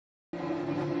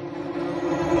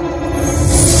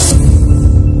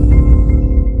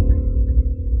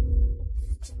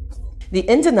The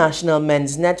International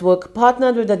Men's Network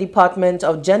partnered with the Department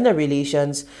of Gender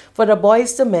Relations for the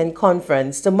Boys to Men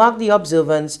Conference to mark the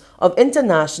observance of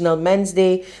International Men's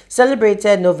Day,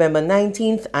 celebrated November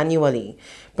 19th annually.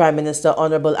 Prime Minister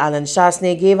Honorable Alan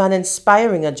Shasney gave an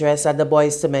inspiring address at the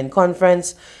Boys to Men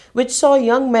Conference, which saw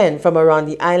young men from around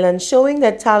the island showing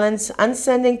their talents and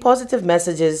sending positive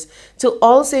messages to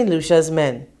all St. Lucia's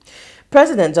men.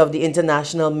 President of the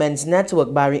International Men's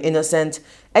Network, Barry Innocent,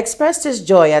 expressed his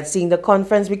joy at seeing the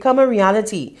conference become a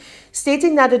reality,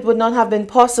 stating that it would not have been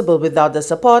possible without the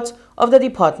support of the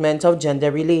Department of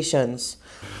Gender Relations.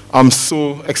 I'm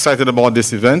so excited about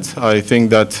this event. I think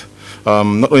that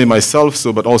not only myself,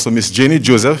 but also Miss Janie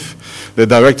Joseph, the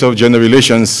Director of Gender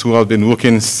Relations, who have been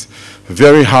working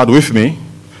very hard with me,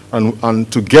 and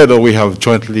together we have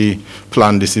jointly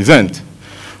planned this event.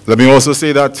 Let me also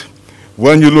say that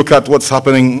when you look at what's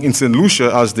happening in St.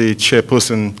 Lucia, as the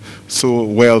chairperson so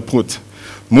well put,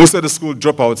 most of the school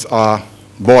dropouts are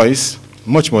boys,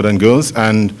 much more than girls,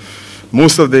 and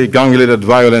most of the gang-related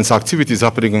violence activities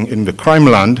happening in the crime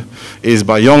land is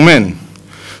by young men.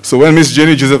 So when Ms.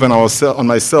 Jenny Joseph and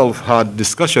myself had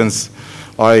discussions,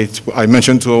 I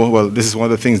mentioned to her, well, this is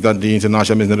one of the things that the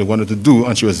International Men's Network wanted to do,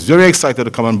 and she was very excited to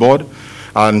come on board,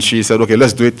 and she said, okay,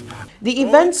 let's do it. The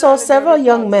event saw several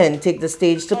young men take the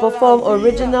stage to perform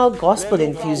original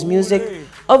gospel-infused music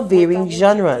of varying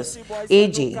genres.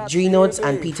 AJ, Drenotes,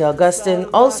 and Peter Augustine,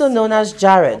 also known as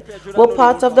Jared, were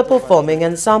part of the performing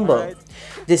ensemble.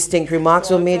 Distinct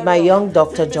remarks were made by young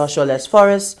Dr. Joshua Les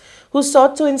Forrest, who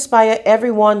sought to inspire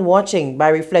everyone watching by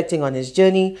reflecting on his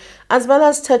journey, as well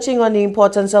as touching on the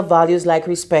importance of values like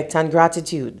respect and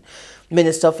gratitude.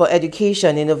 Minister for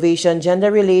Education, Innovation,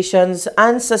 Gender Relations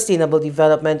and Sustainable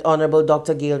Development, Honorable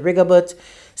Dr. Gail Rigobert,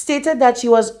 stated that she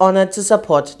was honored to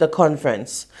support the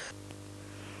conference.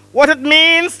 What it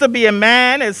means to be a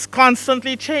man is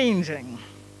constantly changing,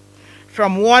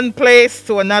 from one place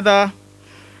to another,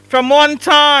 from one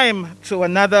time to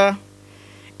another,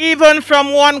 even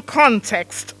from one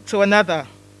context to another.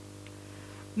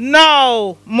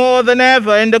 Now, more than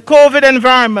ever, in the COVID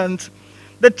environment,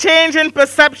 the change in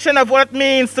perception of what it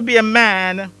means to be a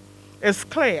man is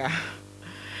clear.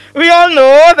 We all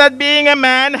know that being a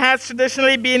man has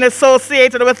traditionally been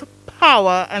associated with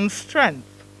power and strength.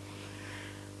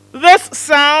 This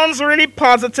sounds really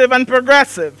positive and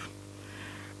progressive,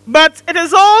 but it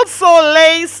is also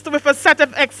laced with a set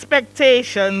of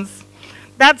expectations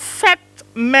that set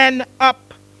men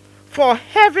up for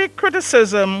heavy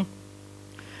criticism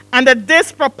and a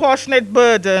disproportionate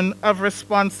burden of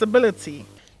responsibility.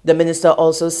 The minister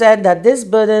also said that this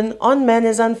burden on men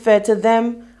is unfair to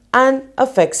them and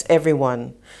affects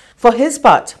everyone. For his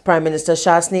part, Prime Minister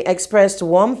Shasney expressed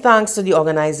warm thanks to the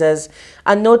organizers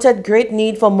and noted great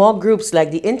need for more groups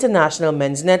like the International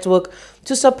Men's Network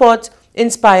to support,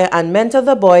 inspire and mentor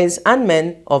the boys and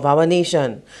men of our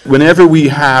nation. Whenever we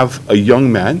have a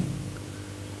young man,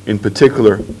 in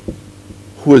particular,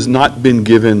 who has not been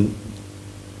given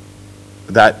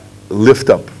that lift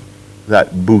up,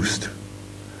 that boost,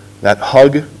 that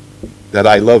hug, that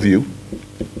I love you,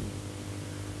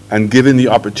 and given the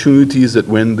opportunities that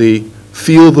when they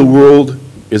feel the world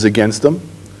is against them,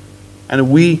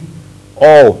 and we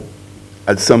all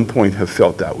at some point have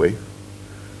felt that way,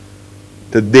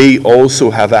 that they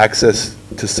also have access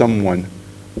to someone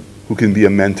who can be a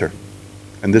mentor.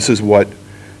 And this is what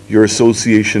your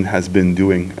association has been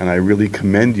doing, and I really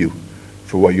commend you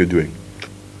for what you're doing.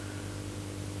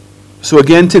 So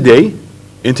again today,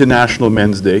 International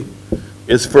Men's Day,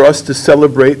 is for us to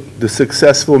celebrate the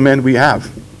successful men we have,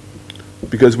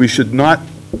 because we should not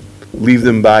leave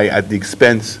them by at the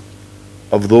expense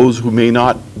of those who may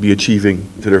not be achieving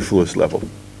to their fullest level,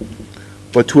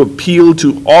 but to appeal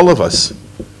to all of us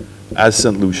as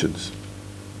St. Lucians,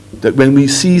 that when we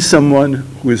see someone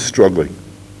who is struggling,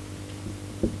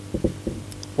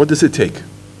 what does it take?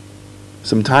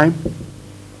 Some time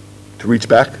to reach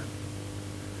back,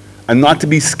 and not to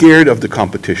be scared of the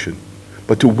competition,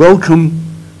 but to welcome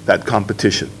that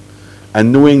competition,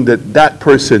 and knowing that that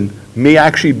person may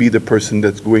actually be the person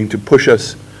that's going to push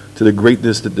us to the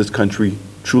greatness that this country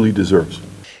truly deserves.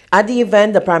 At the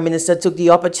event, the Prime Minister took the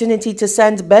opportunity to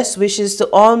send best wishes to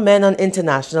all men on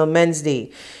International Men's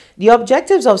Day. The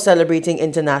objectives of celebrating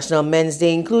International Men's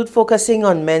Day include focusing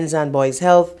on men's and boys'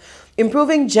 health,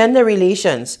 improving gender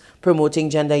relations, promoting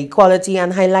gender equality,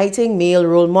 and highlighting male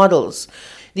role models.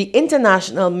 The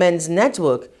International Men's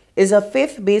Network is a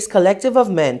faith-based collective of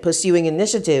men pursuing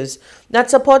initiatives that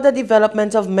support the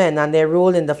development of men and their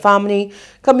role in the family,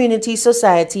 community,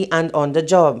 society, and on the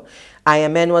job.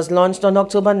 IMN was launched on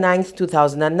October 9,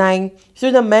 2009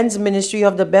 through the Men's Ministry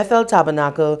of the Bethel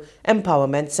Tabernacle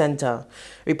Empowerment Center.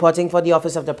 Reporting for the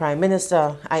Office of the Prime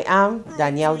Minister, I am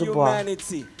Danielle Dubois.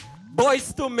 Humanity.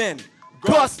 Boys to men,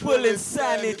 gospel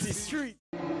insanity, street.